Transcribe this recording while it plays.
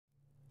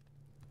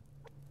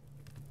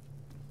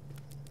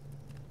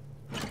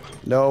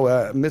No,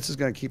 Mitz is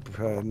gonna keep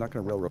not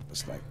gonna railroad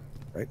this night,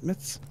 right,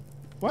 Mitz?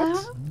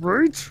 What?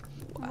 Right?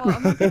 What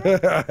am I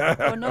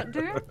doing? Or not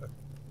doing?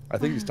 I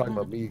think he's talking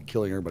about me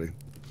killing everybody.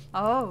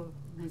 Oh,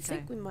 I okay.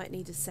 think we might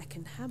need a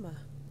second hammer.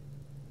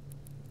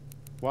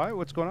 Why?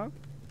 What's going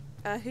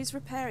on? Who's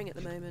repairing at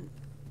the moment?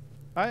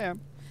 I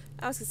am.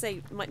 I was going to say,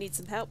 you might need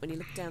some help when you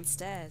look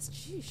downstairs.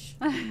 Sheesh.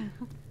 I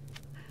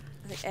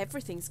think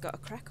everything's got a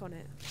crack on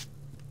it.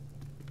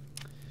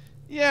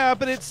 Yeah,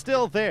 but it's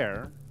still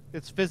there.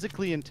 It's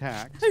physically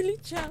intact. Holy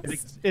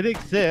chance. It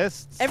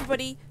exists.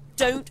 Everybody,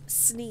 don't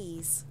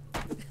sneeze.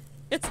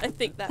 Yes, I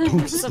think that Don't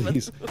will summon.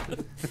 sneeze.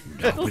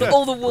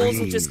 all the walls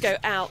will just go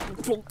out and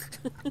plonk.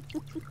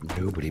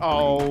 Nobody.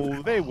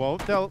 Oh, they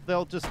won't.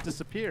 They'll just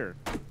disappear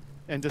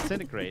and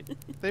disintegrate.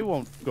 They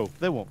won't go.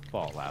 They won't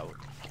fall out.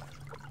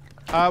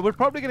 We're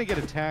probably gonna get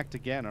attacked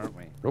again, aren't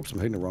we? Oops, I'm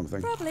hitting the wrong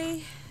thing.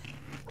 Probably.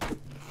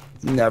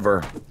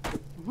 Never.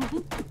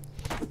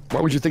 Why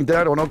would you think that?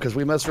 I don't know, because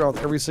we mess around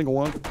with every single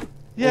one.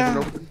 Yeah. Over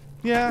and over.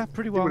 Yeah,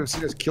 pretty They well. would have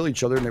seen us kill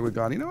each other, and they would have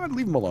gone, you know what,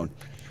 leave them alone.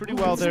 Pretty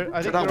well. I think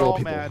not they're real all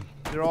people. mad.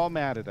 They're all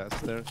mad at us.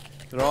 They're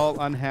all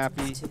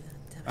unhappy.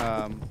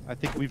 I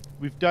think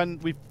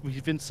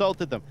we've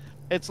insulted them.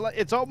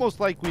 It's almost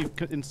like we've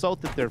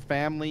insulted their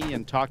family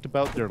and talked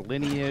about their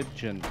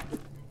lineage and,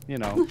 you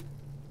know.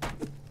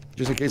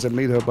 Just in case I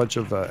made a bunch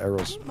of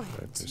arrows.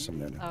 There's some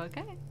there now.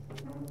 Okay.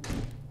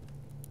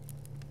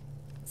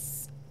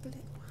 Split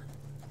one.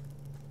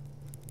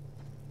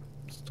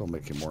 Still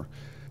making more.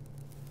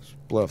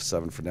 Blow off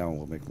 7 for now, and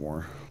we'll make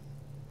more.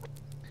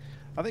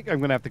 I think I'm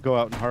gonna have to go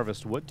out and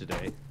harvest wood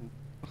today.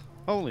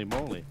 Holy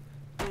moly!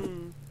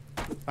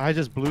 I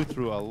just blew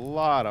through a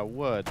lot of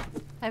wood.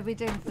 How are we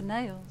doing for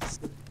nails?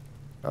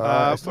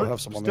 I still we're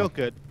have some on still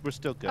there. good. We're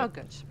still good. Oh,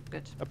 good,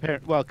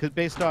 good. Well, cause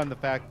based on the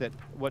fact that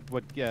what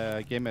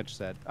GameEdged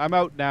said, I'm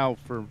out now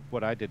for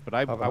what I did, but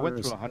I went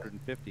through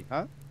 150.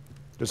 Huh?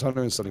 There's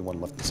 171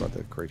 left inside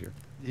the crate here.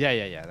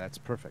 Yeah. That's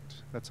perfect.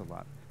 That's a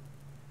lot.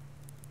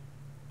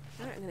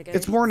 Alright, I'm gonna go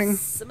It's morning.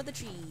 some of the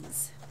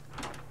cheese.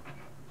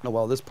 No,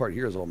 well, this part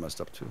here is all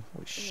messed up too.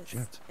 Holy It's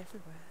shit.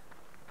 everywhere.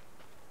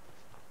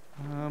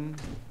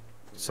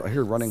 So I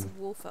hear running. There's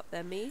a wolf up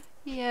there, me.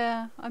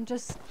 Yeah, I'm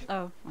just...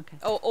 Oh, okay.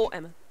 Or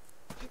Emma.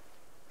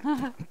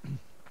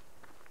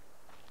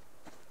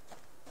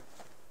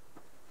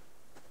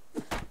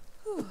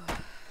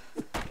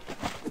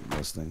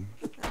 Listening.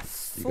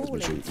 That's You guys falling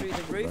make sure you through eat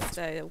the the roof, rest.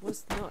 though. I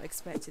was not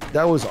expecting that.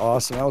 That was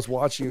awesome. I was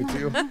watching you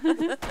too.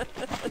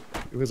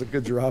 It was a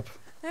good drop.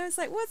 I was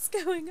like, what's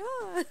going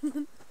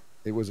on?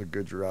 It was a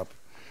good drop.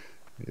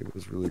 It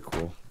was really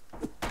cool.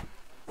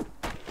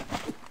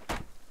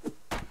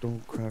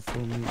 Don't cry for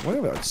me. What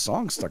have that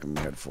song stuck in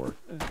my head for?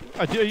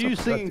 Are you that,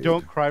 singing dude?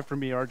 "Don't Cry for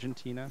Me,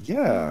 Argentina"?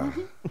 Yeah.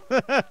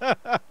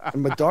 A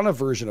Madonna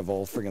version of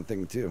all friggin'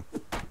 thing too.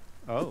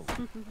 Oh.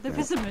 There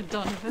is a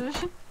Madonna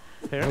version.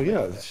 Oh Apparently.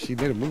 yeah, she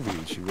made a movie.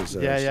 And she was.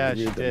 Yeah,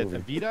 she made that did.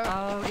 movie. Evita?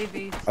 Oh,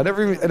 Evie. I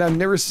never even, and I've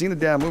never seen the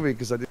damn movie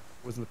because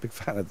wasn't a big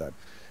fan of that.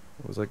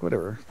 I was like,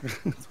 whatever.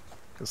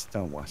 Just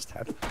don't watch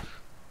that.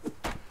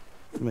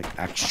 I'm like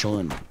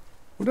action.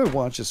 What did I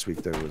watch this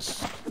week? There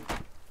was.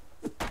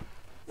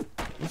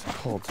 What's it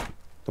called?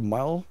 The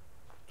Mile,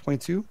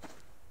 22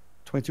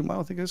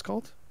 Mile. I think it's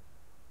called.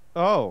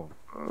 Oh,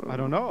 I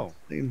don't know.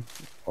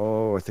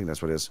 Oh, I think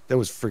that's what it is. That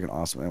was freaking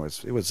awesome.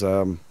 Anyways, it was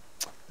the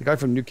guy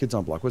from New Kids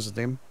on Block. What's his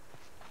name?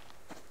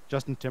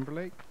 Justin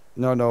Timberlake?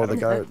 No, the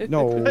guy.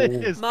 No.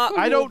 Mark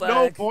I don't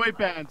know Wahlberg. boy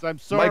bands. I'm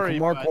sorry.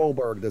 Mark but-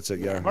 Wahlberg. That's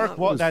it. Yeah.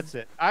 That's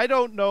it. I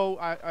don't know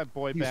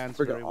boy He's bands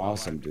freaking very well.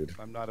 awesome, dude.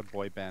 I'm not a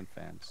boy band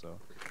fan, so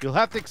you'll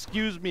have to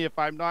excuse me if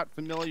I'm not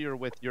familiar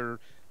with your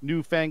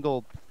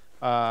newfangled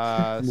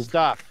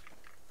stuff.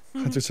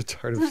 There's a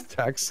tired of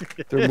tax.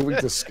 They're moving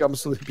to Scum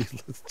so they'd be.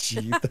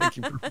 Gee, thank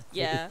you.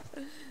 Yeah.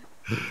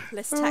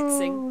 Less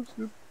taxing.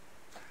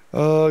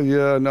 Oh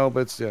yeah, no,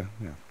 but it's, yeah.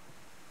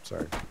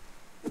 Sorry.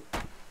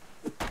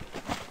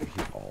 I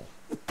hear all.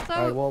 So,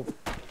 Alright, well,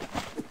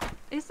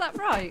 is that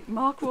right?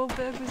 Mark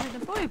Wahlberg was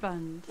in a boy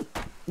band?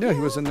 yeah, he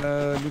was in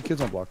New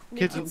Kids on Block. New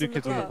Kids on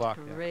the Block.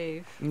 Yeah.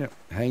 Brave. Yeah,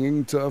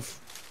 hanging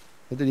tough.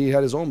 And then he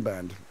had his own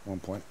band at one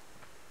point.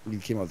 He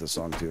came out with a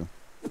song too.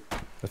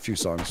 A few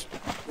songs.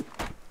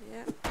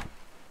 Yeah.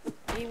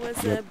 He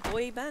was Yep. a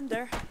boy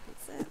bander.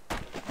 That's it.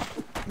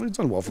 Well, he's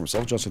done well for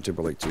himself. Justin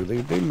Timberlake too.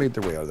 They made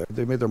their way out of there.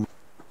 They made their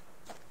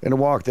and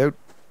walked out.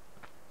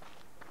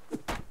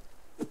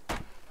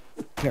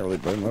 Can't really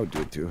blame him. I would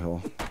do it too.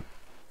 Hell.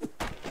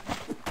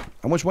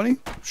 How much money?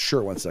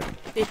 Sure. 1 second.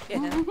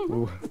 Yeah.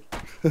 Ooh.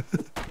 What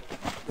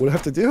do I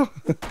have to do?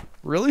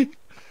 Really?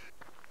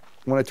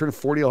 When I turn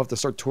 40, I'll have to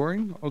start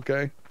touring?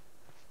 Okay.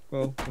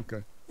 Well,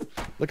 okay.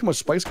 Look how much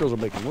Spice Girls are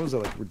making. What was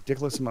that, like,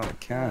 ridiculous amount of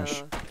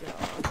cash Oh,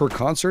 God. per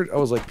concert? I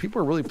was like,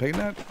 people are really paying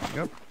that?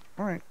 Yep.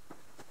 All right.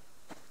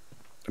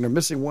 And they're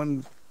missing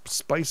one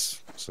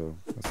spice, so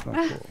that's not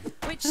cool.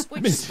 Which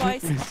spice?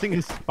 Missing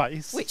a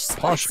spice. Which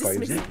Posh spice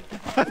is spice, missing?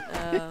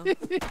 Oh.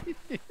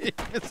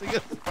 Missing a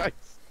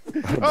spice.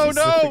 Oh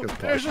no! It's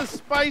There's a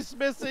spice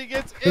missing.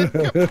 It's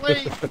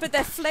incomplete. But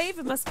their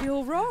flavour must be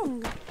all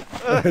wrong.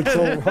 It's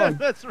all wrong.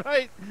 That's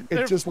right. It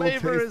Their just won't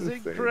flavor taste is the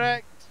same.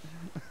 incorrect.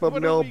 But What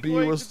are Mel we B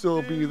going will to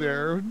still be do?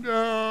 there.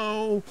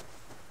 No.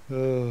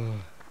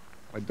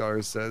 My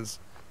daughter says,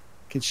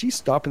 "Can she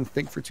stop and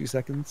think for 2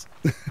 seconds?"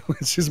 When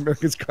she's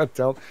American's Got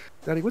Talent.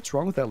 Daddy, what's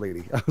wrong with that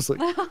lady? I was like,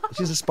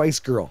 she's a Spice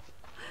Girl.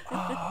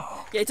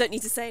 Oh, Yeah, you don't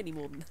need to say any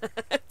more than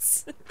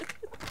that.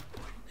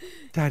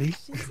 Daddy,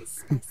 She's a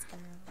spice girl.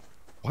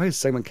 why is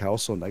Simon Cowell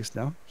so nice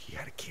now? He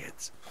had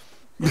kids.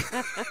 He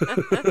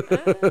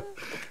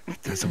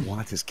doesn't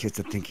want his kids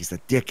to think he's a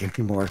dick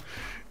anymore.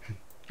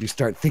 You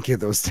start thinking of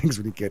those things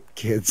when you get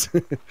kids.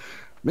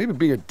 Maybe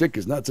being a dick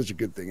is not such a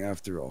good thing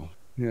after all.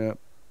 Yeah.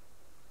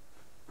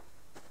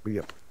 But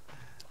yep.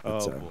 Oh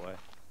It's, boy.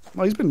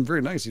 Well, he's been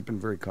very nice. He's been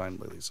very kind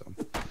lately, so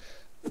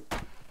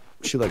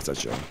she likes that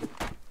show.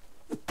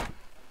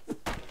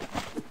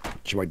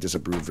 She might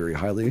disapprove very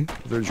highly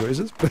of their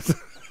choices, but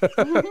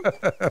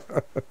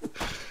at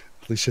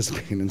least she has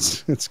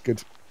opinions. It's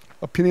good.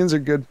 Opinions are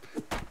good.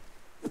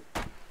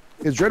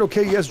 Is Dread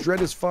okay? Yes,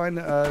 Dread is fine.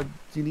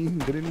 Didn't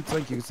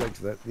thank you. Thank you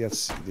for that.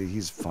 Yes,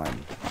 he's fine.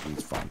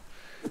 He's fine.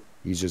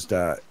 He's just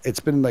it's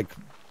been like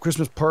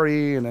Christmas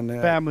party and then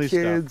Family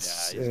kids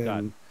stuff. Yeah, he's got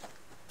and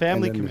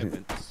family and then-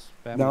 commitments.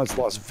 Family now it's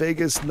commitments. Las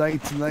Vegas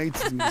night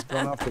tonight, and he's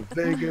gone off to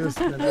Vegas.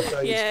 And then that's how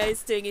Yeah,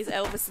 he's doing his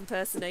Elvis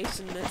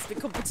impersonation. It's the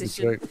That's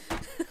competition. right.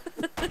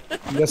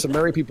 He has some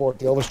married people at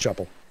the Elvis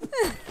Chapel.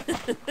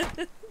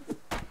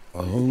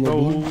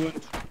 Going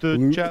to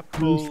the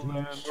chapel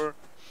and we're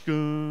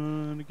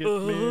gonna get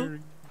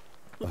married.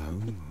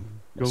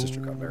 My sister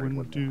got married. Going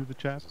one to the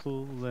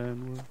chapel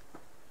and we're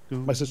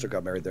going. My sister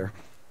got married there.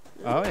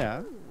 Oh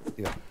yeah.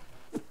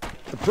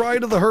 The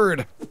pride of the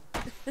herd.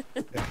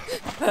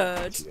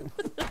 Heard.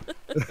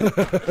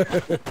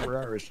 We're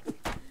Irish.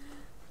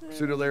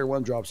 Sooner or later,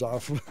 one drops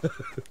off.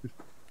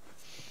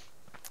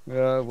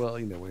 Well,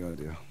 you know what are you gonna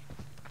do.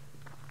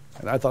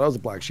 And I thought I was a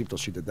black sheep till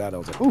she did that. I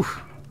was like, ooh.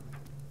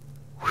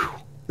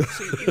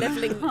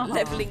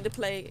 leveling the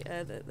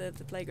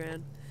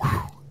playground.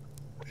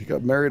 He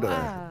got married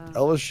Wow. at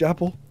Ellis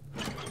Chapel.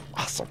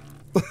 Awesome.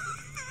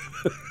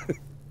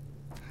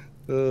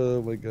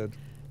 Oh my god.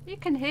 You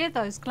can hear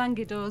those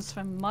clangy doors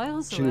from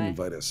miles She didn't away.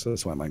 invite us, so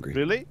that's why I'm angry.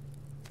 Really?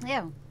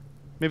 Yeah,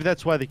 Maybe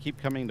that's why they keep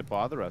coming to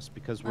bother us,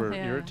 because we're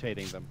yeah.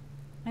 irritating them.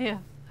 yeah.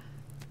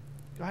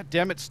 God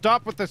damn it!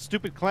 Stop with the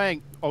stupid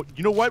clang. Oh,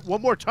 you know what?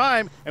 One more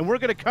time, and we're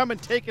gonna come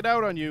and take it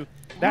out on you.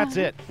 That's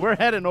it. We're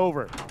heading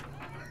over.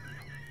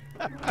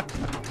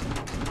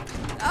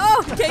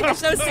 Oh,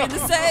 GameEdged was doing the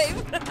same.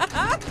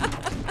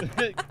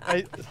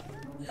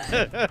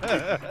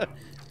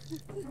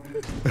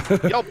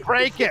 You'll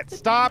break it.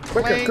 Stop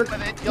playing with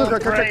it. You'll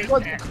break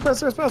it.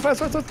 Fast.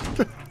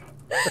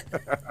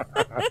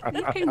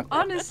 You can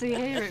honestly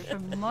hear it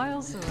from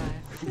miles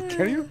away.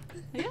 Can you?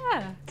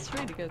 Yeah, it's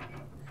really good.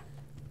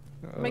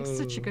 It makes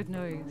such a good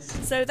noise.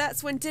 So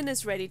that's when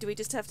dinner's ready. Do we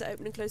just have to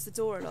open and close the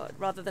door a lot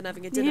rather than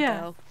having a dinner Yeah.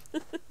 bell?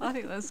 I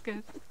think that's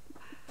good.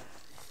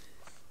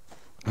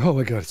 Oh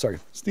my god, sorry.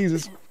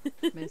 Sneezes.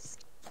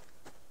 Missed.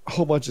 A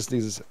whole bunch of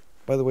sneezes.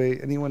 By the way,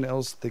 anyone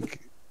else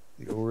think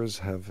the auras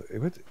have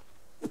what?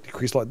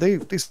 Decreased a lot? They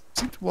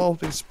seem to, well,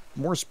 they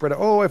more spread out.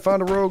 Oh, I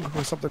found a rogue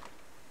or something.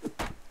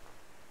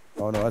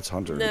 Oh no, that's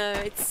Hunter. No,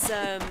 it's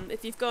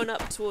if you've gone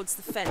up towards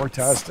the fence.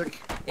 Ortastic.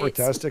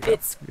 Ortastic.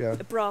 It's Yeah,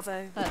 a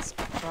Bravo. That's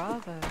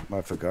Bravo.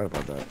 I forgot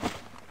about that.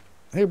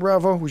 Hey,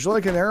 Bravo, would you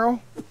like an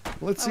arrow?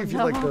 Let's see Oh, if you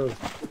like no. those.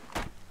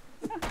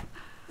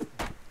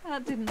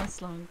 That didn't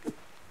last long.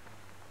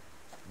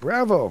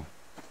 Bravo.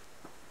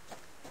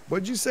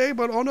 What'd you say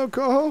about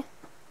OhnoCoho?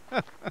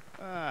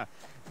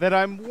 That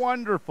I'm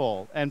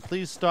wonderful, and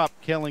please stop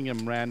killing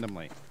him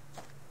randomly.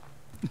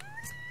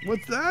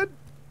 What's that?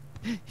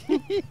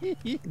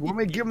 You want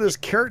me to give him this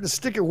carrot and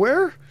stick it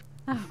where?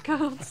 Oh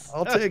God.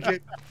 I'll take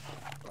it.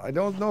 I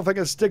don't know if I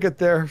can stick it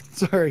there.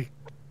 Sorry.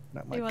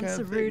 Not my He wants kind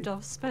a of thing.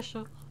 Rudolph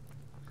special.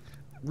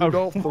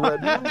 Rudolph the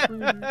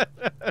Red-Nosed.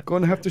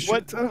 Gonna have to shoot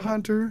What? a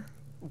hunter.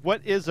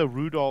 What is a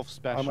Rudolph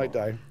special? I might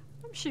die.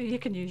 I'm sure you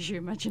can use your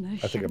imagination.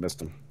 I think I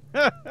missed him.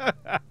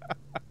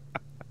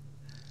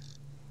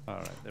 All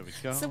right, there we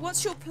go. So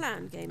what's your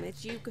plan,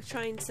 GameEdged? You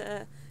trying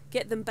to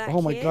get them back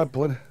Oh my here? god,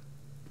 blood.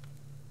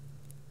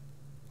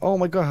 Oh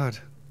my god.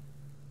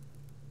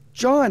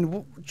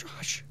 John,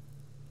 Josh.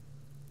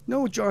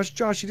 No,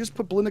 Josh, you just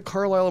put Belinda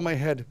Carlisle in my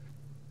head.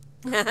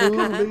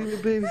 Oh,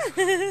 baby.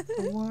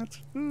 What?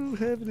 Oh,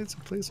 heaven, it's a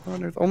place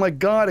on earth. Oh my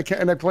god, I can't,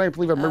 and I can't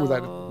believe I remember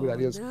who that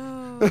is.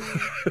 No.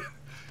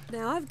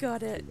 Now I've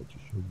got it.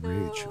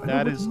 Rage.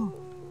 No.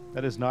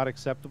 That is not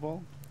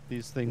acceptable.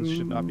 These things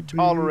should not be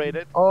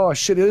tolerated. Oh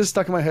shit, it is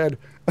stuck in my head.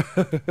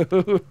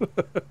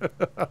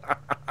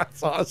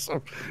 That's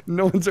awesome.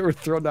 No one's ever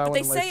thrown that But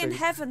one they in my say in face.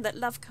 heaven that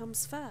love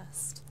comes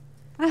first.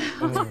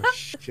 Oh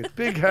shit.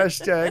 Big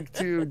hashtag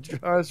to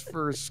Josh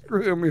for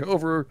screwing me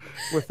over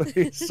with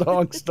a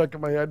song stuck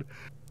in my head.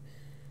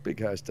 Big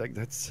hashtag.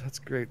 That's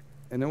great.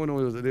 And no one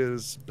knows what it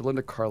is.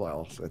 Belinda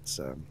Carlisle. That's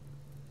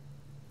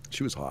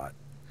she was hot.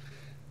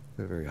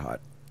 They're very hot.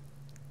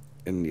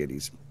 In the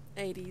 80s.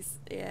 80s,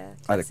 yeah.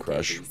 I had a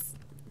classic crush.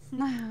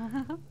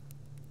 80s.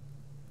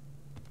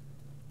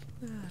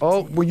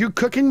 Oh, dear. were you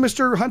cooking,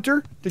 Mr.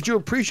 Hunter? Did you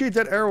appreciate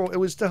that arrow? It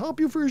was to help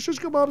you for your shish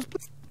kebabs.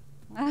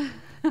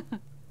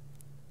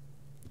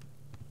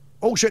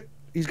 Oh, shit.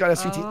 He's got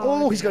SVT.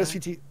 Oh, Oh, he's got dear.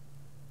 SVT.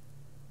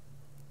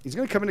 He's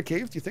going to come in a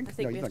cave, do you think? I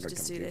think no, we he's have not to going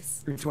just come do in a cave.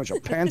 this. You're too much of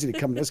a pansy to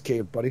come in this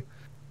cave, buddy.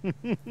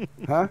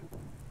 Huh?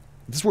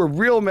 This is where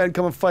real men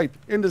come and fight.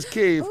 In this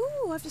cave.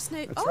 Oh, I've just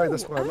noticed. That's right,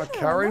 that's why I'm not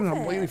carrying.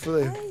 I'm waiting for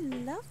I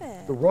love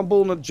it. the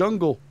rumble in the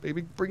jungle.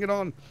 Baby, bring it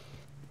on.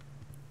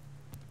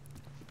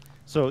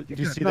 So do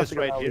you got see this nothing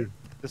right allowed. here?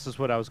 This is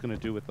what I was going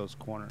to do with those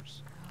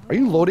corners. Are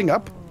you loading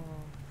up?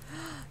 Oh,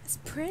 it's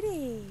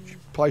pretty.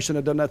 Probably shouldn't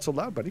have done that so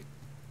loud, buddy.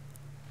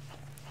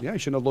 Yeah, you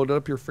shouldn't have loaded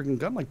up your freaking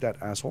gun like that,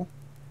 asshole.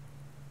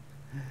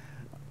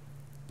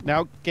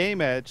 Now,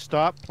 GameEdged,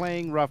 stop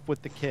playing rough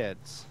with the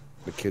kids.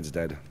 The kid's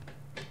dead.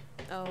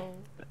 Oh.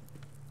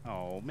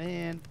 Oh,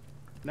 man.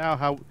 Now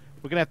how...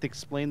 We're going to have to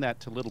explain that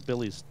to little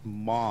Billy's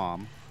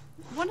mom.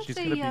 One of She's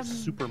the going to be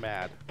super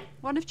mad.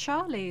 one of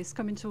Charlie's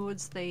coming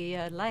towards the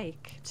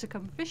lake to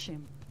come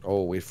fishing.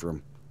 Oh, wait for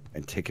him.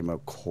 And take him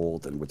out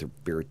cold and with their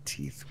bare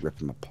teeth,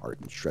 rip him apart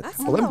and shred. That's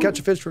Oh, let him long. catch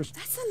a fish first.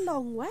 That's a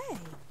long way.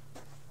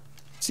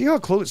 See how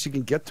close you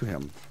can get to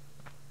him.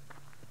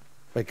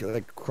 Like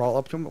crawl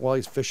up to him while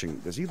he's fishing.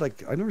 Does he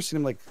like? I've never seen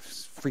him like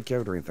freak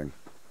out or anything.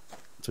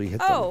 So he hit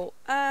them. Oh,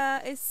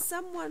 is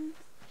someone...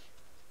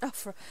 Oh,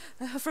 for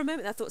a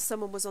moment I thought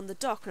someone was on the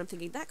dock, and I'm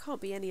thinking, that can't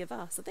be any of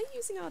us. Are they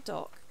using our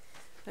dock?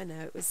 Oh no,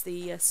 it was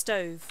the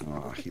stove.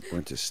 Oh, he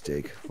burnt his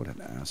steak. What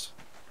an ass.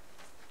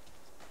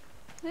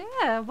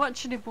 Yeah,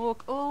 watching him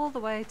walk all the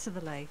way to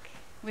the lake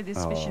with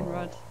his fishing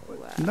rod. Wow.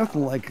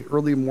 Nothing like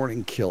early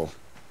morning kill.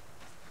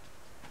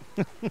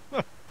 You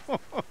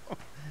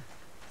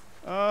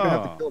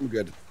have to Oh, kill him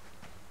good.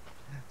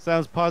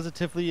 sounds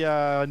positively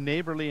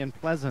neighborly and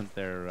pleasant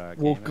there, GameEdged.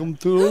 Welcome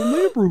to the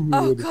neighborhood.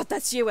 Oh god,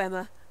 that's you,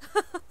 Emma.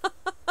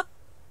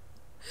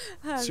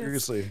 Oh,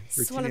 Seriously,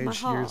 your swallowed my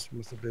teenage heart. years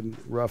must have been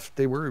rough.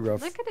 They were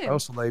rough. Look at I him.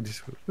 also lied.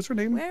 What's her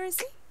name? Where is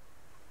he?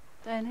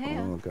 Down here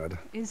Oh God.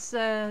 is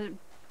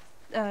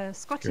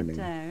squatted name.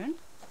 down.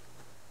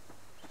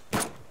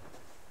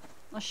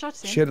 I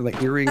shot him. She had an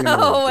earring in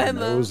Oh, her Emma.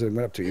 nose and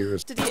went up to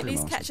ears. Did he at Pretty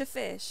least awesome. catch a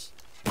fish?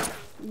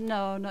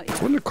 No, not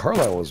yet. Wonder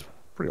Carlisle was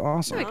pretty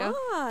awesome. There we go.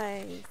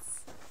 Nice.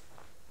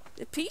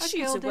 The pea I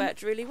shooter killed him.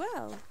 worked really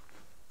well.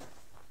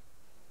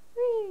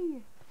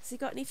 Whee! Has he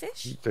got any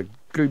fish? The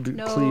good,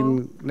 No.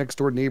 clean next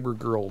door neighbor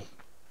girl.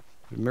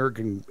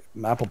 American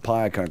apple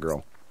pie kind of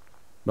girl.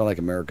 Not like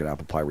American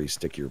apple pie where you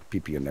stick your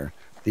pee-pee in there.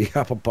 The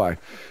apple pie.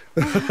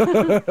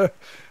 The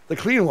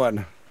clean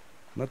one.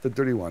 Not the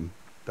dirty one.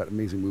 That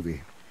amazing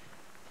movie.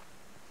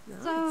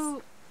 Nice.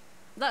 So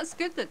that's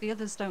good that the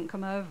others don't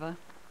come over.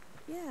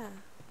 Yeah.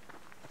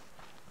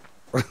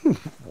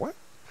 What?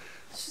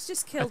 She's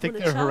just killed I think one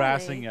they're of Charlie.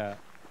 harassing...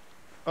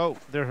 oh,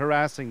 they're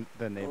harassing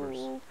the neighbors.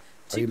 Oh,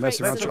 Are you two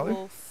messing crates around, of Charlie?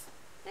 wolf.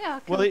 Yeah, I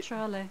killed Well, they-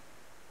 Charlie.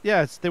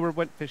 Yes, they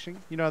went fishing.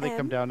 You know how they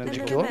come down and Did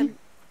they you go... kill him?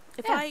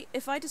 If Yeah.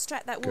 if I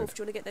distract that wolf, Good.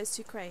 do you want to get those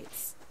two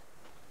crates?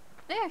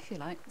 Yeah, if you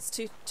like. It's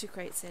two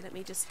crates here. Let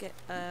me just get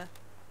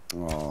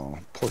Oh,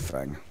 poor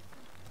Fang.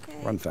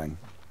 okay. Run, Fang.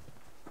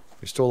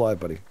 You're still alive,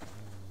 buddy.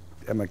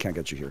 Emma can't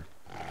get you here.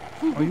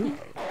 Are you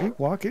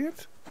walking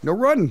it? No,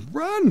 run!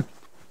 Run!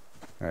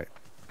 All right.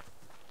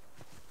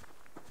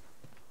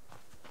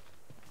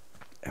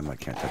 Emma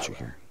can't touch you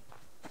here.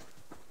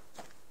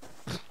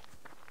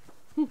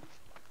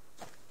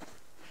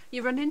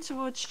 You're running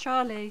towards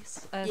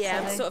Charlie's. Yeah,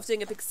 I'm Sally. sort of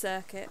doing a big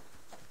circuit.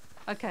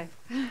 Okay,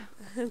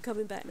 I'm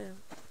coming back now.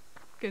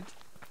 good.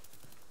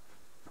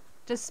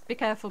 Just be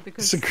careful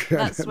because It's a good-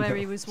 that's where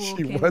he was She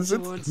walking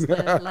wasn't? towards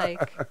the lake.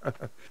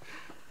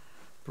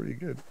 Pretty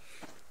good.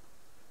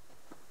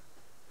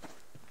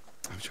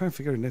 I'm trying to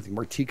figure out anything.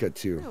 Martika,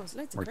 too. Oh, there's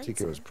loads of crates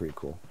Martika was here. pretty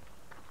cool.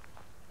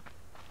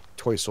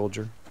 Toy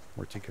soldier,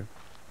 Martika.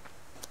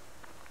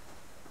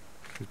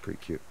 She's pretty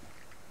cute.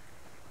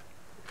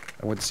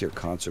 I went to see a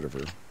concert of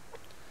her.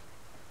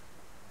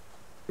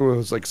 I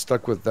was like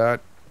stuck with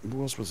that.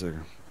 Who else was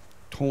there?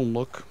 Tone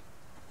Look,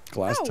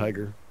 Glass Oh.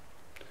 Tiger,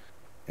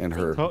 and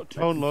her.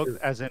 Tone look,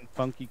 as in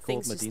funky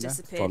cold Things just Medina.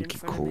 disappeared Funky in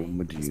front cold of me.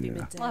 Must be Medina.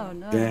 midday. Oh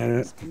no, Damn it.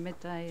 it's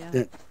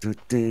midday.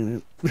 Yeah.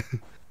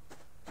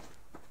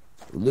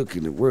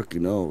 Looking and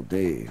working all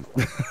day.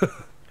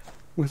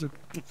 Was it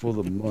for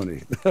the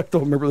money? I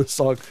don't remember the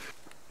song.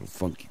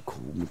 Funky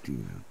cool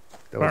Medina.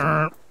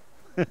 That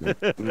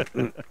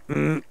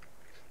was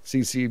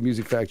CC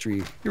Music Factory.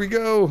 Here we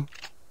go.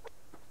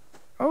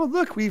 Oh,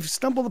 look, we've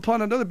stumbled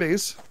upon another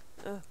base.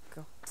 Oh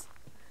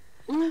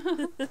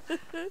god.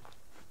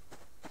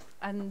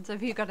 And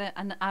have you got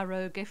an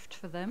arrow gift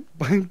for them?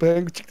 Bang,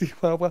 bang, chickadee,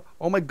 wow, wow.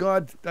 Oh my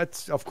god,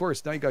 that's, of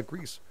course, now you got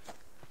grease.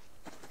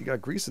 You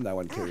got grease in that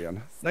one, Carry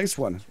On. Nice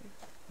one.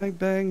 Bang,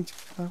 bang,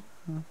 wow,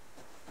 wow.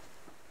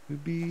 We'll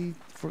be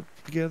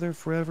together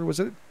forever, was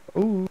it?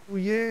 Oh,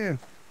 yeah.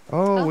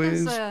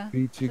 Always be There's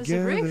a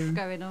together. roof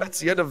going on. That's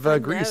the end of I know,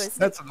 Grease. isn't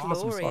That's it an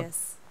awesome song.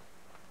 glorious?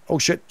 Oh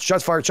shit!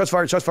 Shots fired! Shots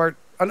fired! Shots fired!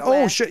 And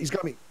Where? oh shit! He's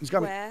got me! He's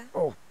got Where? me!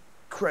 Oh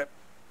crap!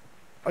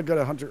 I got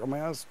a hunter on my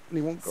ass, and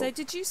he won't go. So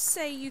did you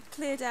say you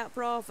cleared out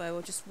Bravo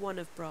or just one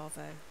of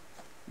Bravo?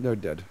 They're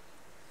dead.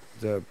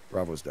 The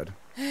Bravo's dead.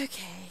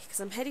 Okay, because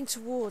I'm heading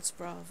towards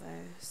Bravo.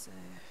 So.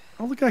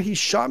 Oh look at he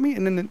shot me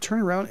and then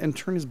turned around and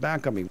turned his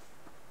back on me.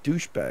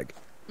 Douchebag.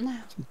 No.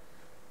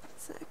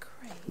 Is that a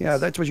crate? Yeah,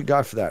 that's what you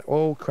got for that.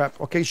 Oh crap!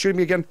 Okay, shooting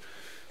me again.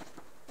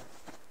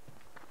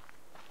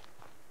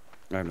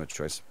 I have no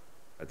choice.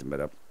 I have to met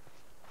up.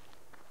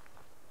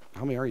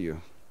 How many are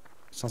you?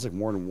 Sounds like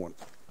more than one.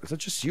 Is that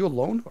just you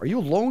alone? Are you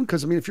alone?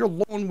 Because, I mean, if you're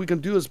alone, we can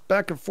do this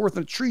back and forth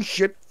in tree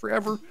shit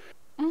forever.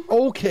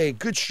 Okay,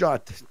 good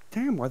shot.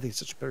 Damn, why are they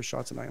such better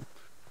shots than I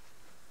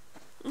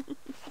am?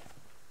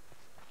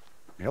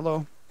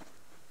 Hello?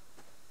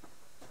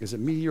 Is it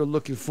me you're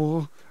looking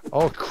for?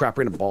 Oh, crap,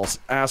 right in the balls.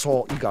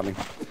 Asshole, you got me.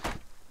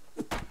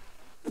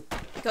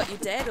 Got you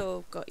dead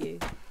or got you?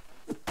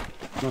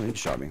 No, he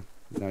shot me.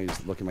 Now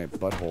he's looking at my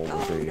butthole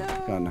with Oh, a no.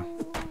 gun.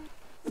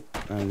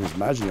 And his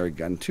imaginary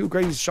gun, too.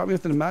 Great, he shot me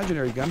with an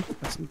imaginary gun.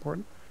 That's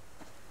important.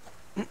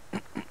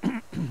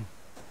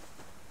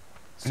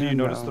 So you And,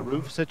 noticed the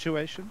roof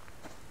situation?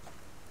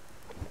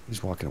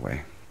 He's walking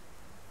away.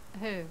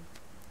 Who?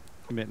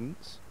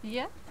 Mittens.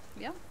 Yeah,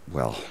 yeah.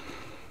 Well,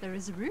 There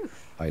is a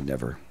roof. I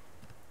never,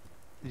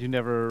 You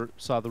never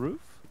saw the roof?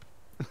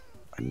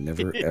 I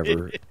never,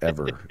 ever,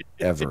 ever,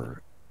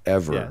 ever,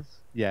 ever, Yes.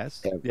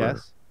 Yes. Ever.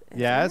 Yes.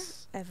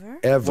 Yes. Ever?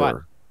 ever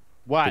What?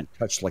 What? been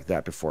touched like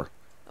that before.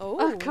 Oh.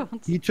 Oh, God.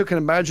 He took an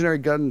imaginary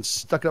gun and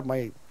stuck it up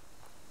my...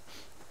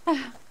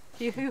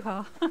 You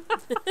hoo-ha.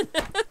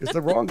 Is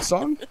the wrong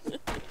song?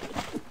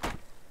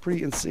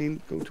 Pretty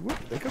insane. Go to it.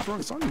 They got the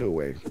wrong song. No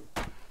way.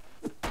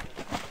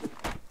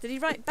 Did he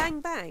write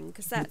Bang Bang?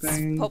 Because that's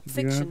Bang, Pulp yeah,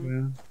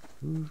 Fiction.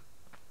 yeah.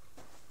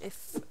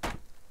 If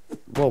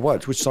Well,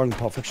 what? Which song in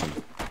Pulp Fiction?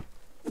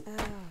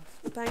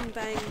 Bang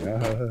Bang.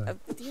 Yeah.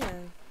 Yeah,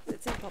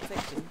 it's in Pulp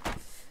Fiction.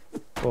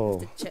 Oh,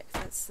 To check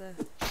if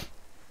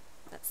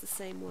that's the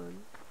same one.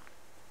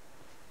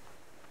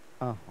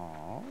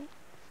 Uh-huh.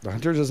 the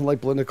hunter doesn't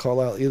like Belinda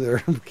Carlisle either.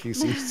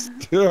 Casey.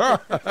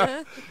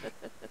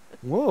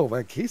 Whoa,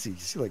 man, Casey, you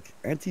see like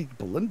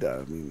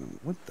anti-Belinda. I mean,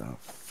 what the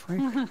frick?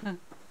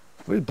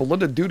 What did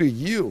Belinda do to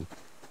you?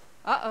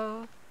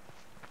 Uh-oh.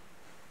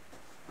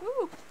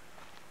 Ooh.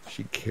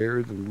 She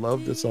cared and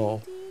loved us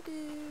all.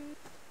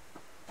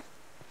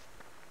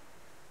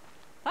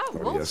 That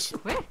Oh, was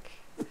yes. quick.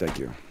 Thank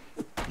you.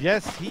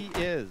 Yes, he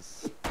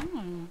is.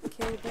 Hmm.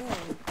 Kill Bill.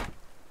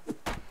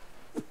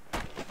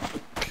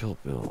 Kill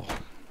Bill.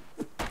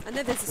 I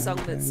know there's a song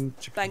that's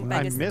Bang I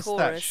Bang is the missed chorus.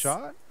 that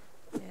shot.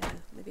 Yeah,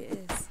 maybe it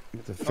is. I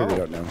have to figure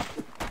it out now.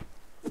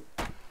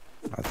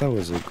 I thought it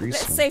was a But Grease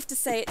it's song. safe to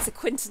say it's a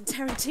Quentin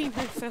Tarantino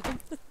film.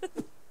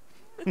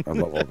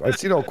 I've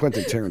seen all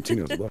Quentin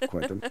Tarantino's. I love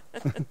Quentin.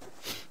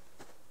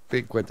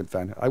 Big Quentin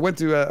fan. I went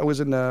to. I was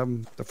in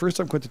the first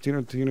time Quentin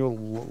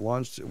Tarantino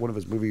launched one of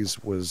his movies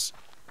was.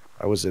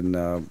 I was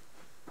in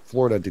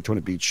Florida,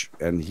 Daytona Beach,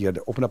 and he had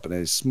opened up in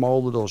a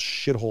small little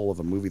shithole of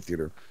a movie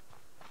theater,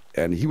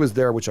 and he was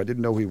there, which I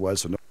didn't know who he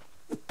was, so no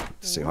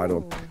to say hi to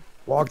him.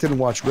 Walked in and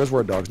watched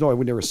Reservoir Dogs. No, I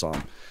would never saw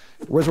him.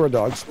 Reservoir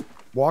Dogs.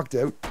 Walked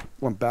out,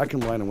 went back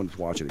in line, and went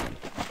to watch it again.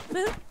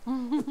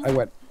 I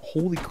went,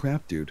 holy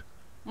crap, dude.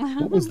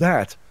 What was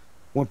that?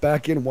 Went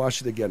back in and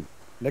watched it again.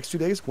 Next 2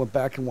 days, went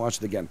back and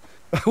watched it again.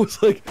 I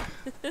was like,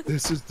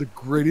 this is the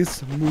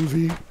greatest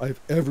movie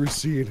I've ever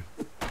seen.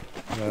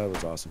 Yeah, that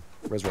was awesome.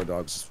 Reservoir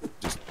Dogs,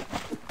 just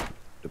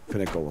the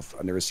pinnacle of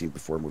I've never seen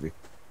before movie.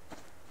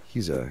 He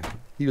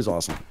was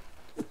awesome.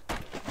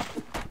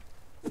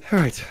 All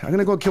right, I'm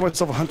gonna go kill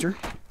myself a hunter.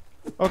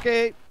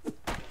 Okay.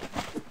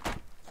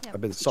 Yep.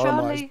 I've been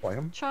sodomized by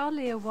him.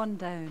 Charlie a one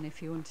down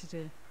if you wanted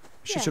to.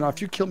 Shit, you know,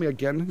 if you kill me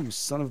again, you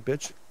son of a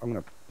bitch, I'm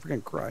gonna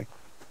freaking cry.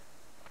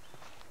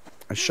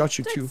 I shot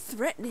you Don't too.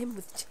 threaten him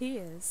with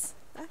tears.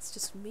 That's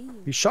just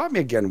mean. He shot me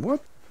again.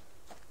 What?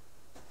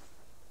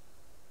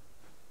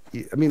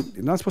 I mean,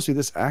 you're not supposed to be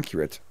this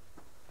accurate.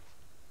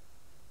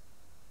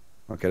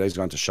 Okay, now he's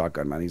gone to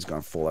shotgun, man. He's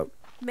gone full out.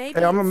 Maybe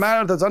Hey, I'm a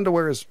man of those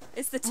underwears.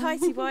 it's the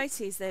tighty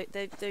whities.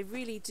 They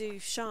really do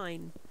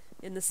shine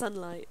in the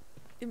sunlight.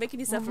 You're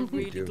making yourself a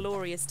really do.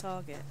 glorious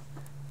target.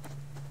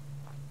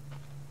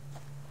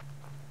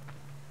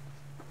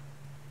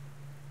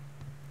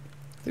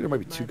 I think there might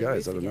be two Admire the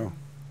guys. I roof don't know. again.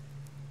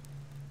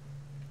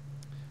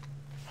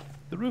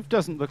 The roof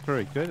doesn't look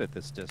very good at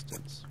this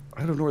distance.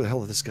 I don't know where the hell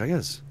this guy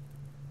is.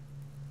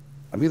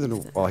 I'm either.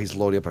 Oh, he's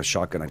loading up a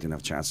shotgun. I didn't have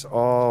a chance.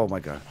 Oh my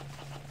god.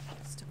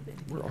 Stop it.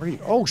 Where are you?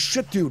 Oh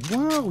shit, dude.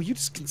 Wow, you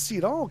just can see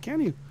it all,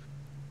 can you?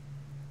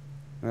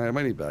 All right, I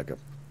might need backup.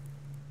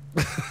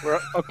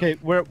 Okay,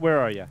 where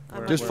are you? I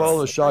might Just need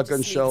follow the some- I shotgun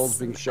just need shells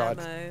some being shot.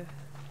 ammo.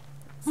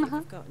 See if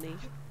I've got any.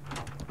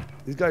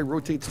 This guy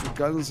rotates through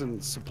guns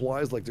and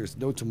supplies like there's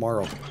no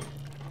tomorrow.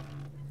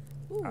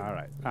 Ooh, All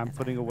right, I'm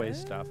putting away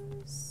stuff.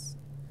 arrows.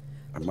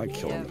 I might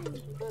kill him.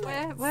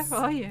 Where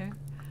are you?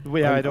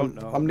 Yeah, I don't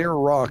know. I'm near a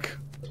rock.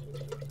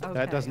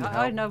 Okay. doesn't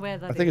I help. know where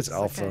that I think is. it's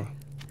Alpha.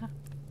 Okay.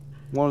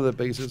 One of the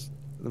bases.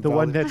 The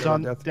one valley that's of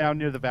on death. down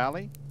near the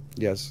valley?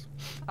 Yes.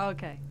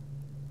 Okay.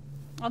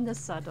 On the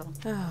saddle.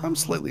 I'm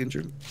slightly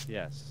injured.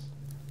 Yes.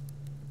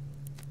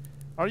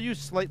 Are you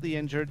slightly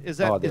injured? Is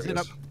Oh, that there is he it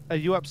is. are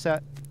you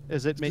upset?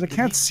 Is it I making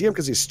can't see him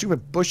because these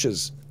stupid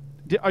bushes.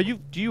 do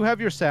you have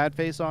your sad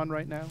face on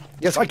right now?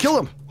 Yes, I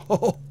killed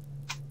him.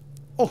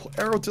 Oh,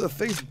 arrow to the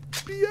face,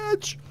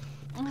 bitch.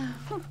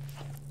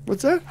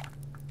 What's that?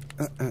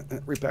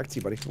 Right back to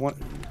you, buddy.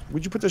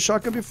 Would you put the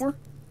shotgun before?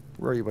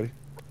 Where are you, buddy?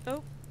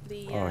 Oh,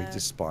 the. Oh, he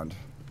just spawned.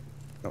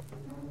 No.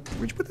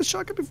 Would you put the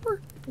shotgun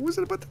before? What was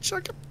it about the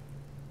shotgun?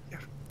 Yeah.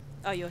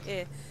 Oh, you're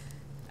here.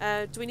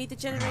 Do we need the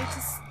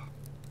generators?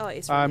 Oh,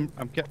 it's I'm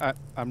running.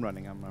 I'm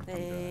running. I'm doing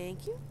it.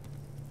 Thank you.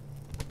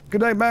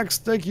 Good night, Max.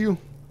 Thank you.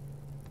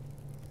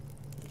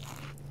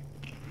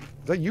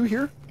 Is that you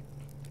here?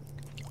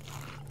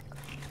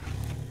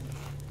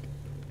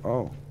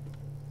 Oh.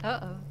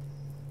 Uh-oh.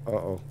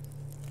 Uh-oh.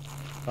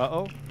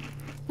 Uh-oh.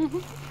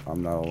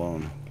 I'm not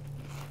alone.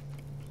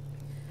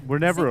 We're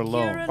never Think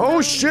alone. you're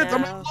Oh, shit.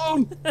 I'm now.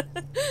 alone.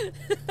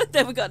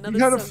 Then we got another.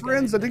 You had a song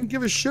friends. I going. didn't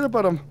give a shit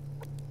about them.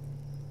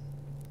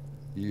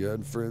 You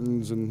had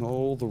friends in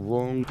all the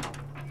wrong...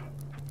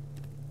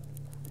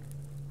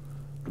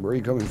 Where are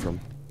you coming from?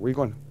 Where are you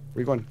going? Where are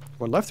you going?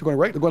 Going left or going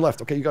right? Going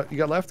left. Okay, you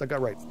got left. I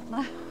got right.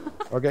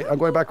 Okay, I'm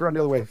going back around the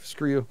other way.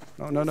 Screw you.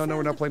 No,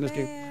 we're not playing this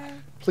game. There.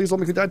 Please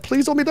let me die.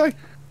 Please let me die.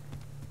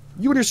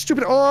 You and your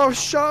stupid... Oh,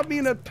 shot me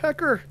in a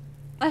pecker.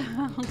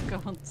 Oh,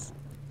 God.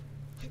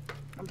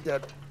 I'm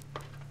dead.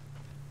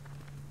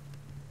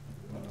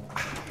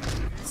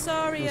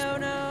 Sorry,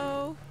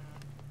 Ono.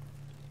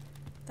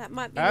 That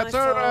might be That's my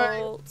all right.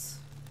 fault.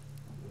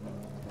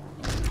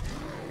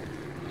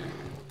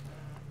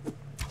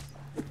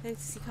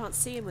 Because you can't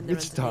see him when they're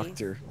It's underneath.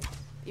 Doctor.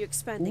 You're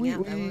expanding Wee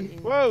out though, wee. aren't you?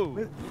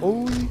 Whoa!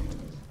 Oh,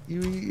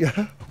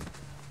 yeah.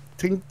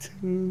 Ting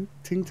ting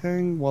ting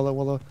tang walla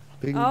walla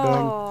bing bang.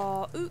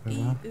 Oh, ooh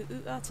ee ooh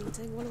ooh ah ting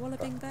ting walla walla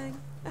bing bang.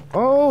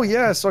 Oh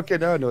yes, okay,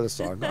 now I know the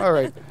song. All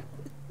right,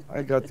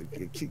 I got.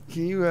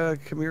 Can you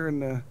come here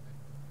and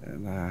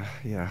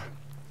yeah,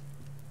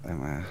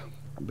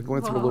 I've been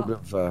going through a little bit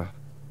of.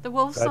 The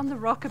wolf's That- on the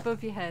rock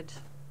above your head.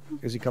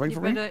 Is he coming You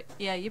for me? better,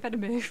 yeah, you better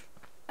move.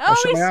 I'll Oh,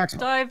 shoot my he's axe.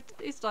 dived.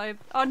 He's dived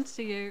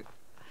onto you.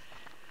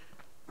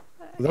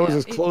 That was Yeah,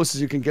 as close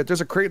as you can get. There's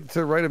a crate to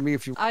the right of me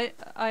if you.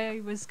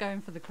 I was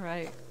going for the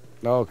crate.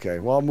 Okay,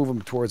 well I'll move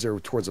him towards there,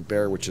 towards a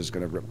bear, which is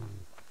gonna rip.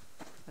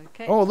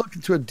 Okay. Oh, look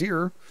into a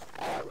deer.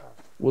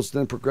 Will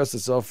then progress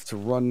itself to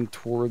run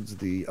towards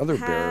the other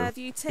bear. Have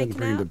you then taken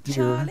bring the out deer.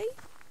 Charlie?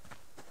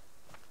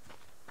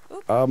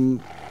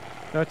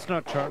 That's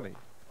not Charlie.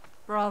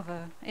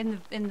 Bravo in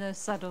the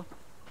saddle.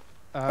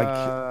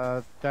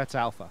 That's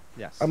Alpha.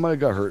 Yes. I might have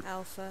got hurt.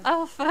 Alpha.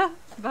 Alpha.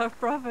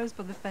 Bravo's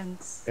by the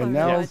fence. And Sorry.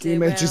 now No idea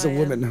GameEdged is a where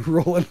I am. woman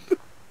rolling.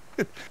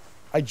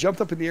 I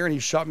jumped up in the air and he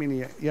shot me in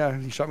the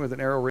he shot me with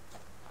an arrow.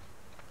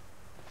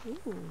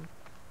 Ooh.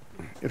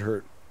 It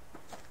hurt.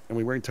 And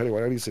we wearing tighty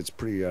white undies. It's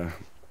pretty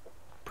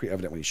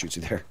evident when he shoots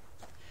you there.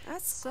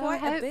 That's So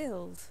quite how- a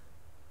build.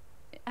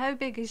 How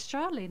big is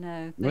Charlie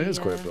now? No, he is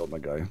quite a The, build, my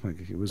guy. Like,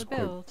 he was the quite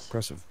build.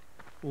 impressive.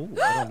 Ooh,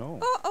 I don't know.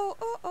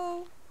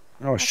 Oh.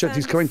 Oh I shit!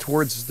 He's found a coming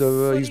towards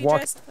the. He's fully walking.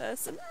 dressed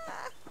person.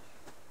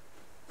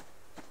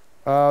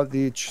 Ah.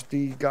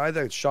 The guy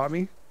that shot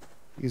me,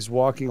 he's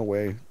walking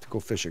away to go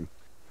fishing.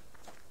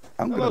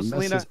 I'm Hello, gonna mess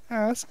Selena. his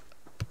ass.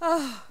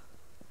 Oh,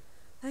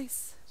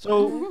 nice.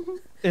 So,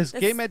 is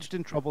That's- GameEdged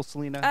in trouble,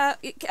 Selena?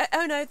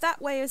 Oh no,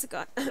 that way is a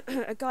guy,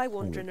 a guy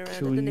wandering gonna around. I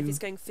kill don't know if you. he's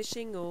going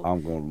fishing or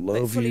I'm gonna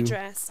but love fully you.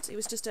 dressed. He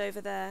was just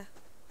over there.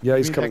 Yeah,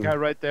 he's You mean coming. that guy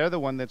right there, the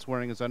one that's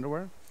wearing his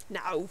underwear?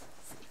 No.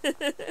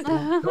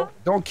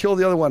 Don't kill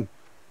the other one.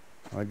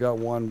 I got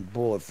one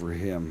bullet for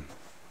him.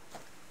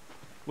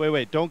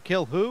 Wait, don't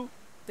kill who?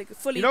 The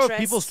fully You know, if dressed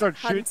people start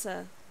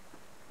hunter.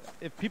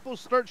 If people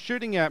start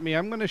shooting at me,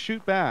 I'm gonna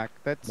shoot back.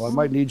 That's. Well, I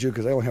might need you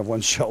because I only have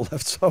one shell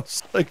left. So I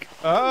was like,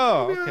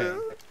 Oh, maybe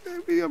okay.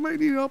 maybe I might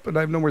need help, and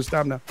I have no more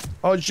stamina.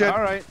 Oh shit!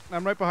 All right,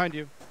 I'm right behind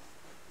you.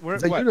 Where?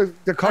 Is that What? you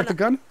that cocked the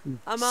gun?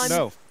 I'm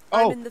No.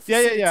 I'm Oh, in the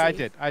yeah. I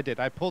vicinity. did.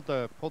 I pulled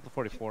the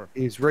 44.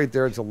 Do He's right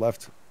there to the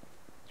left.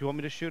 you want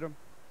me to shoot him?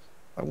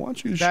 I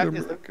want you to That shoot him. is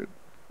real the- good.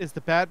 Is the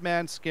bad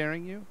man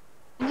scaring you?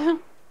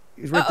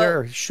 He's right Uh-oh.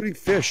 there. He's shooting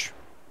fish.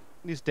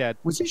 He's dead.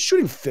 Was he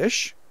shooting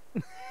fish?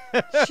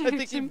 I Shoot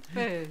think him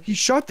fish. He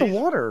shot the He's-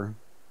 water.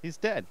 he's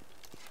dead.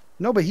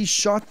 No, but he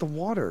shot the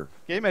water.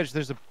 GameEdged,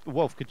 there's a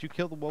wolf. Could you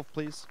kill the wolf,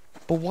 please?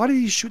 But why did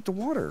he shoot the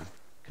water?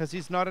 Because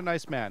he's not a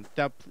nice man.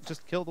 Now,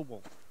 just kill the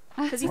wolf.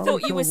 Because he Why thought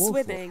would you were kill a wolf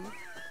for? swimming.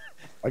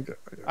 I got,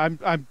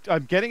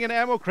 I'm getting an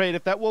ammo crate.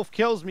 If that wolf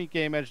kills me,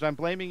 GameEdged, I'm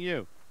blaming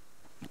you.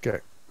 okay.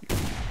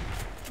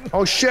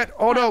 Oh shit!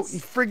 Oh no! He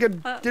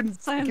friggin' That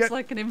didn't sounds get.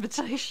 like an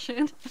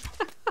invitation.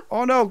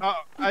 Oh no!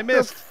 Oh, I The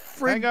missed.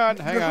 frig- Hang on,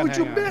 hang on, How'd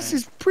you hang on, miss? hang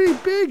He's pretty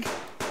big.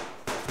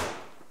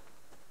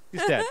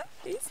 He's dead.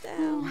 He's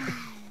down.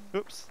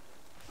 Oops.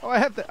 Oh, I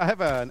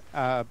have an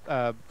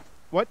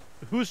what?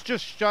 Who's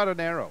just shot an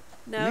arrow?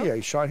 No, Yeah,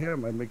 he shot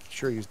him. I'm making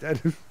sure he's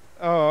dead.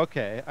 Oh,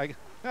 okay.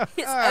 it's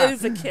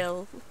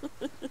overkill.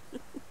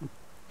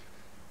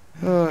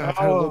 I've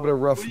had a little bit of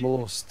rough, What I'm a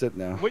little stit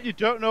now. What you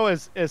don't know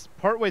is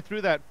partway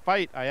through that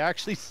fight, I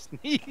actually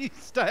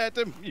sneezed. I had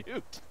to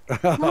mute.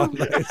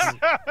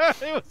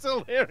 Nice. It was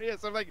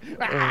hilarious. I'm like,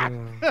 ah!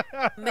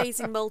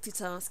 Amazing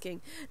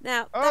multitasking.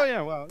 Now, Oh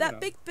yeah, well, that you know.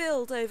 big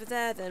build over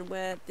there, then,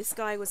 where this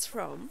guy was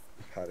from,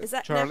 Had it. is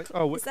that Charlie.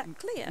 now, is that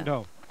clear?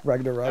 No,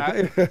 Ragnarok.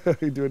 How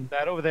you doing?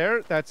 that over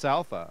there, that's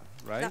Alpha,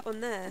 right? That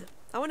one there.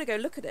 I want to go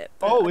look at it.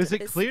 but Oh, I is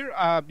don't- it clear?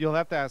 You'll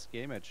have to ask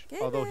GameEdged.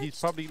 Although he's GameEdged.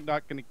 probably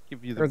not going to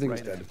give you the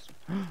Everything's right dead.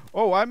 answer.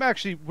 Oh,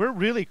 we're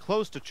really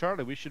close to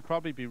Charlie. We should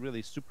probably be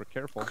really super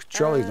careful.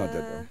 Charlie's not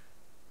dead though.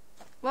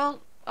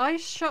 Well, I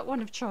shot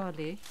one of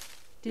Charlie.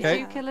 Did Okay.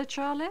 you kill a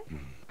Charlie? I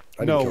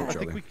didn't No, kill I think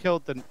Charlie. we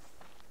killed the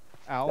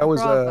owl. That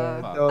was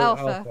Bravo. no,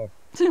 Alpha.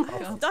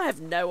 I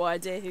have no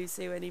idea who's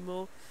who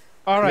anymore.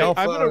 All right,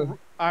 Alpha-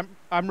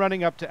 I'm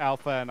running up to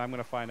Alpha and I'm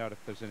gonna find out if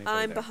there's anything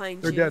I'm there.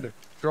 behind They're you. dead.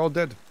 They're all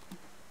dead.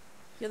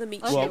 You're the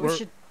meat I Well, think we we're-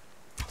 should.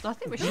 I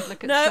think we should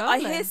look at No,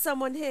 Charlie. I hear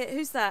someone here.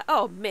 Who's that?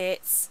 Oh,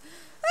 Mitz.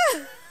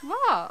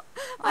 What? I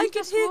I'm could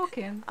just hear-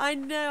 walking. I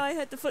know. I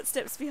heard the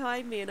footsteps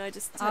behind me, and I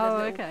just had a Oh,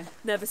 little okay.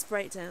 nervous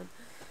breakdown.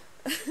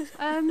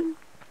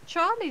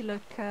 Charlie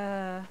look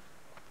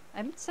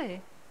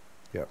empty.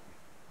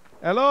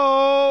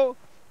 Hello.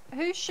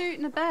 Who's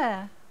shooting a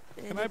bear?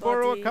 Can I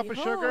borrow a Anybody cup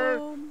of sugar?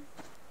 home?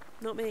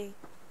 Not me.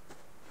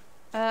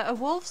 A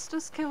wolf's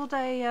just killed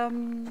a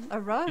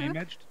rogue.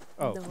 GameEdged?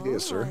 Oh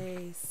Yes, sir.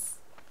 Nice.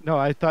 no,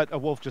 I thought a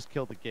wolf just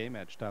killed a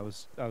GameEdged. I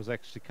was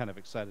actually kind of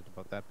excited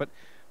about that, but.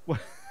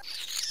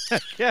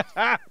 Yeah.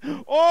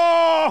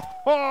 Oh,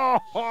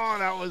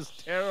 that was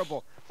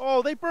terrible.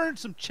 Oh, they burned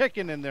some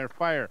chicken in their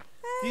fire.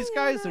 These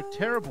guys are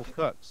terrible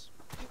cooks.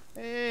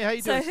 Hey, how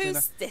you So doing, Selena?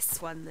 who's this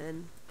one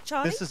then?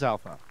 Charlie? This is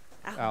Alpha.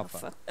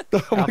 Alpha.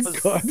 Oh my Alpha's-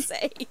 god.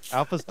 Sake.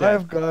 Alpha's dead.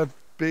 I've got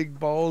big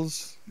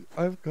balls.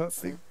 I've got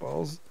big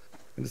balls.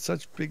 And it's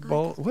such big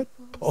balls. What?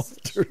 Balls?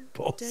 Dirt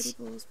balls. Dirty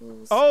balls,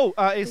 balls. Oh,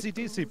 Big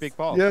ACDC, balls. big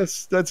balls.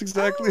 Yes, that's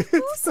exactly Oh,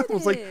 of course I it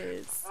was like,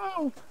 is.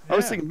 oh. I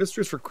was Yeah. thinking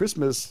Mistress for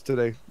Christmas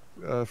today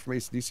from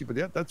ACDC, but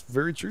yeah, that's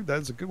very true. That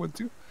is a good one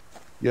too.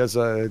 Yes,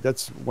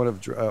 that's one of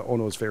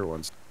Ohno's favorite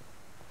ones.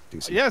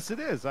 DC. Yes, it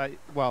is. I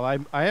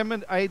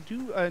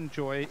do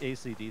enjoy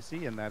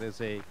ACDC, and that is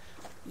a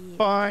Yeah.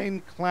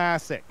 fine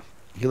classic.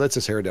 He lets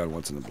his hair down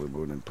once in the blue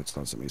moon and puts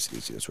on some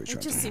ACDC. That's what he's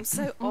It trying just to do. seems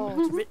so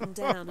odd, written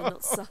down and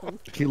not sung.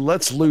 He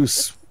lets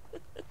loose,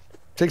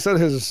 takes out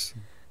his,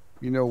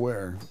 you know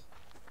where,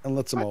 and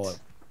lets them all What?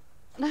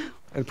 out.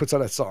 And puts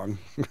out a song.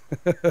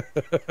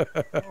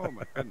 Oh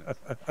my goodness.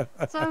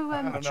 So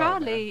know,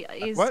 Charlie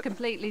man. is What?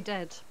 completely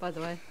dead, by the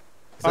way.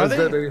 Are Sounds they?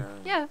 dead, baby.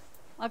 Yeah,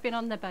 I've been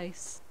on their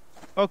base.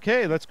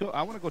 Okay, let's go.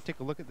 I want to go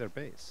take a look at their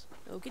base.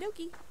 Okie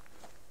dokie.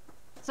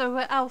 So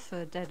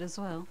Alpha dead as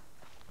well.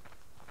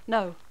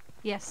 No.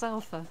 Yes,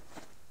 Alpha.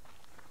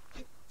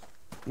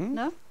 Hmm?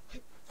 No.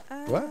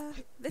 What?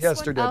 This Yes,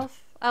 one, they're dead.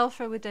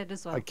 Alpha were dead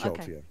as well. I killed,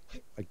 okay. yeah.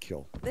 I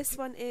kill. This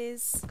one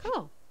is.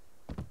 Cool.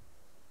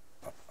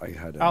 I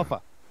had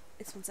Alpha.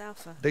 This one's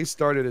Alpha. They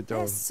started it though.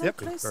 They're so Yep.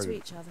 They close started to it.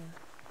 each other.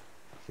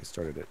 They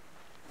started it.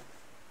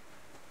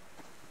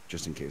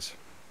 Just in case.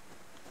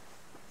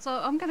 So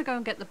I'm gonna go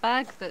and get the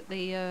bag that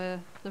the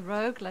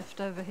rogue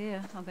left over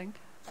here. I think.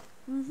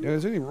 Mm-hmm. Yeah,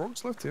 is there any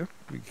rogues left here?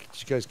 Did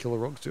you guys kill the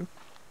rogues too?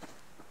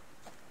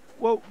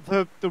 Well,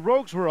 the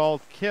rogues were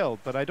all killed,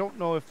 but I don't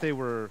know if they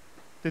were.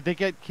 Did they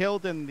get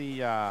killed in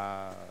the?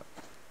 Oh,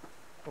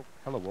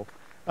 hello, wolf.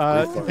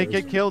 Did they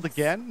get killed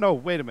again? No,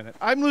 wait a minute.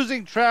 I'm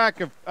losing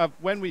track of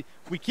when we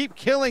keep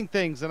killing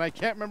things, and I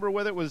can't remember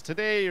whether it was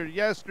today or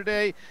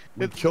yesterday.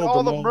 We It's killed all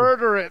them the all.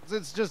 murder.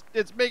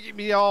 It's making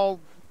me all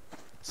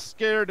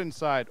scared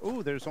inside.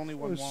 Oh, there's only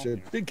one Oh wall shit!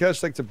 here. Big cash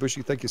thanks to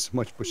Bushy. Thank you so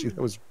much, Bushy.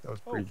 That was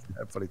pretty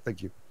funny.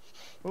 Thank you.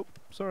 Oh,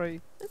 sorry.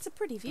 That's a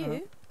pretty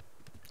view.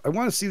 I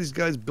want to see these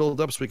guys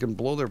build up so we can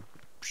blow them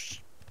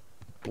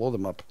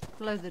up.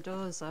 Blow the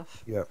doors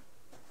off. Yeah.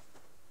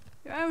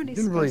 You're only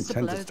Didn't really supposed to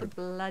intend blow this the to-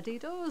 bloody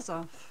doors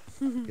off.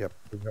 Yep.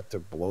 We have to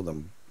blow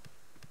them.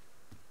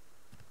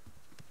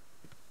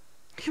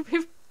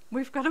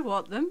 we've got to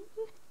what them?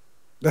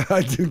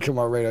 I didn't come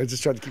out right. I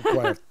just tried to keep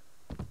quiet.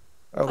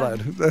 Out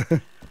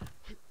loud.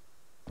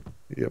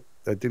 Yep.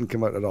 That didn't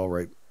come out at all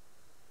right.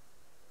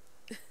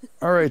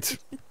 All right.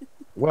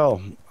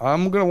 Well,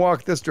 I'm gonna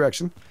walk this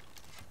direction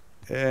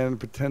and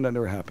pretend that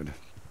never happened.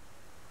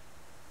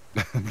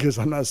 Because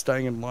I'm not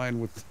staying in line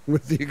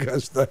with you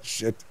guys. That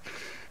shit.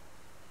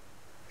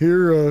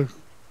 Here,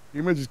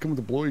 you might just come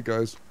to blow you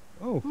guys.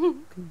 Oh,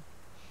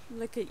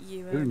 Look at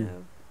you, oh Ooh.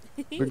 no.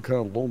 been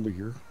kind of lonely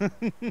here.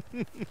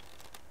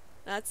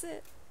 That's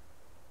it.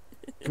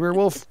 Come here,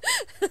 Wolf.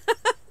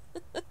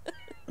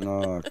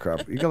 Oh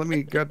crap! You gonna let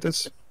me get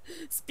this?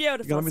 It's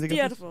beautiful. let me It's take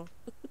a pic? beautiful.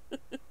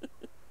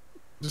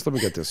 Just let me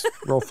get this.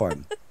 We're all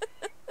fine.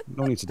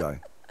 No need to die.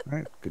 All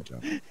right. Good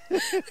job.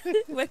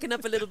 Working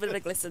up a little bit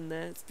of glisten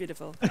there. It's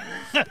beautiful.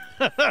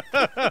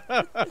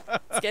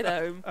 Let's get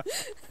home.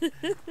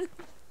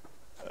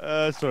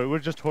 Sorry, we're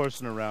just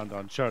horsing around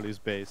on Charlie's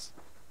base,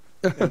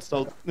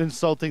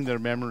 insulting their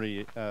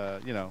memory.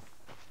 You know.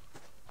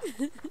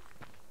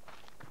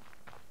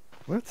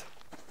 What?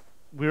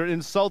 We're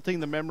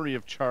insulting the memory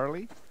of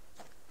Charlie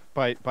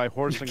by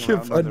horsing around Give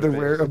on their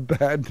underwear face. a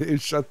bad name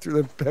shot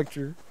through the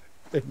picture,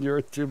 and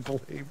you're to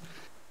blame.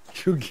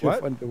 You give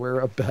What? underwear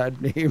a bad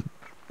name.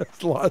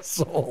 That's lost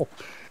soul.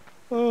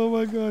 Oh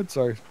my god.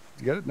 Sorry.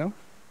 You get it? No?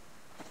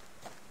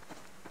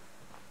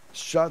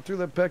 Shot through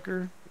the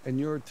pecker, and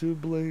you're to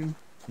blame.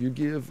 You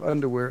give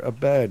underwear a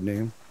bad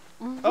name.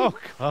 Oh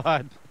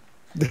God.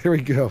 There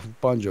we go.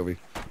 Bon Jovi.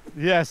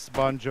 Yes,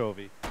 Bon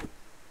Jovi.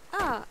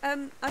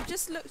 I've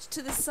just looked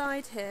to the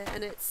side here,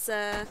 and it's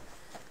they've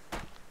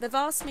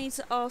asked me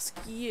to ask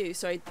you.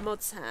 Sorry,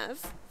 mods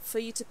have for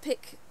you to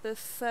pick the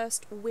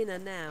first winner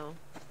now.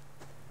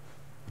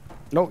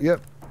 No,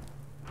 yep.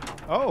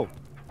 Oh.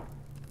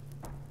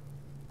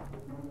 You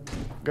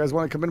guys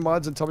want to come in,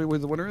 mods, and tell me who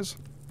the winner is?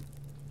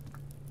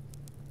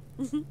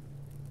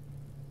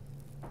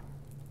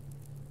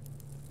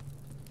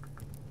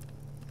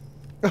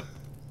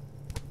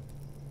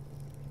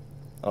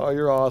 Oh,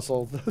 you're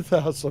awesome. That's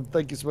awesome.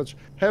 Thank you so much.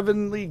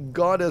 Heavenly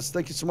Goddess,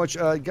 thank you so much.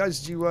 Guys,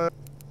 do you,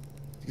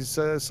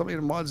 somebody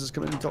in the mods is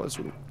coming in and tell us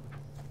who.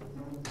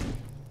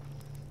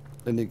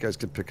 Then you guys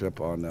can pick it up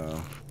on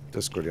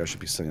Discord. Yeah, I should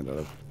be sending that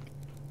up.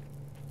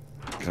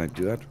 Can I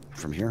do that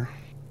from here?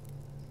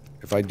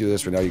 If I do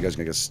this right now, you guys are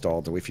going to get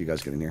stalled. I'll wait for you guys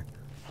to get in here.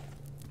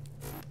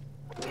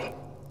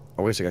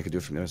 Oh, wait a second. I can do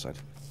it from the other side.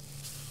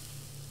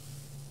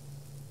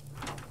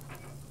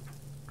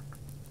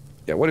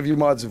 Yeah, one of you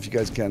mods, if you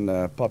guys can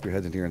pop your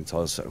heads in here and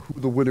tell us who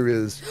the winner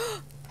is.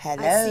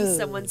 Hello. I see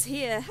someone's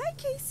here. Hi,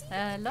 Casey.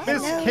 Hello.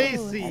 Miss Hello.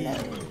 Casey.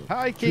 Hello.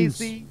 Hi,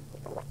 Casey.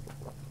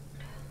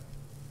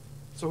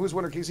 So who's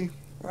winner, Casey?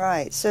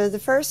 Right. So the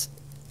first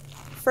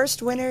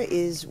winner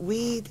is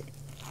Weed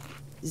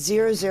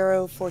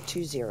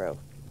 00420.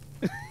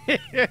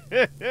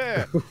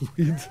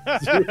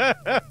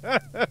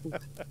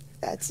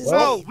 That's his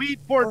Oh, name. Weed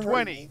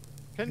 420.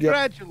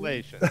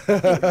 Congratulations.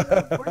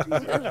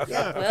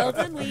 Yeah. Well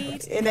done,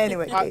 Weed. In any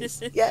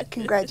case, yeah,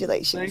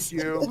 congratulations.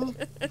 Thank you.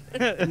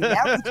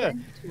 Now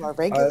return to our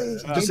regular.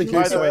 Just in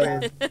By case the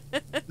way,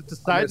 I... just a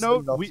side send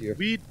note, it off to you.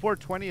 Weed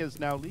 420 is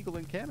now legal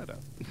in Canada.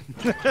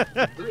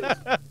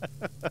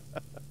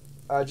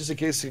 just in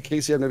case,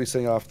 Casey, I'm going to be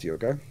sending off to you,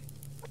 okay?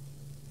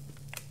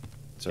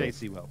 So,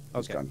 Casey will.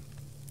 she's Okay. gone.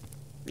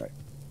 Right.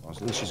 Well,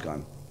 at least she's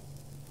gone.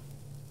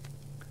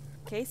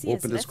 Casey We'll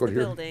has open left Discord the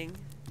here. building.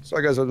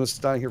 Sorry, guys, I'm just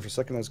standing here for a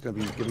second. I was going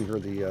to be giving her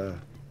the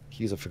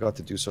keys. I forgot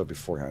to do so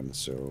beforehand,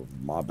 so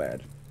my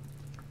bad.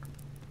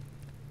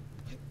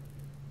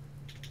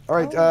 All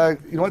right,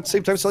 you know what?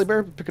 Same time, Sally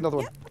Bear. Pick another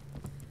one.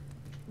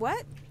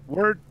 What?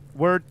 Word.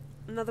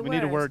 Another We word.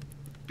 need a word.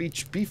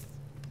 Beach beef.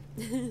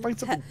 Find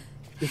something.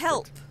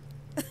 Help.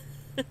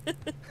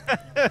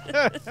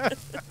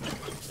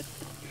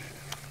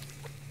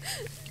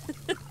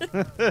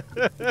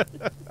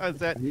 Is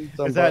that I need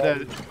is that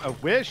somebody. a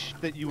wish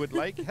that you would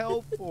like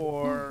help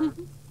or?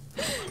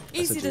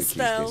 Easy That's a to Keys,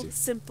 spell. Casey.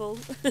 Simple.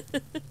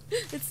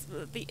 It's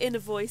the inner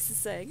voice is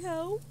saying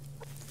help.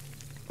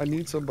 I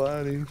need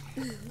somebody.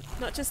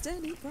 Not just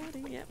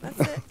anybody. Yep, that's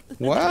it.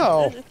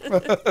 Wow.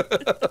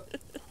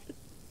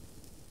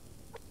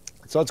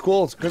 So that's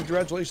cool. It's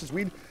congratulations,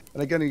 Weed.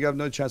 And again, you have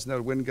no chance now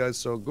to win, guys.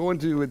 So go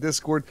into a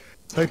Discord,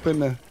 type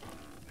in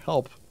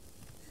help.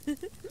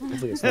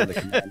 Hopefully it's not a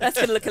command. That's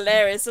gonna look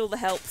hilarious. All the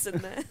helps in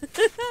there.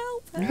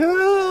 Help.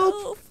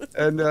 Help!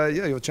 And yeah,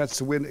 you have a chance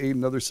to win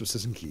another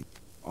subsistence key.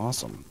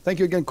 Awesome. Thank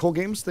you again, Cole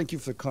Games. Thank you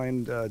for the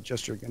kind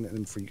gesture again,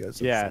 and for you guys.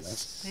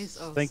 Yes. He's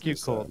awesome. Thank you,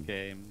 Yes, Cold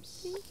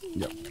Games.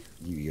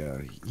 Yeah.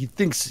 He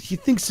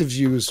thinks of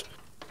yous,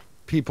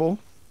 people,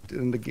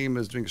 and the game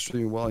is doing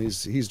extremely well.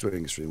 He's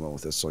doing extremely well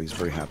with this, so he's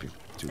very happy.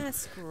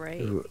 That's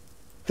great.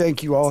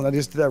 Thank you all. And I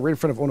just did that right in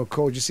front of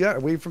OhnoCoho. Did you see that? I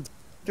waved from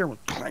there.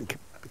 Went clank.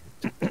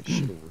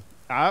 Shit over.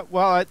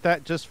 Well,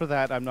 just for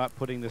that, I'm not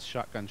putting this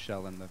shotgun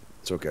shell in the.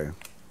 It's okay.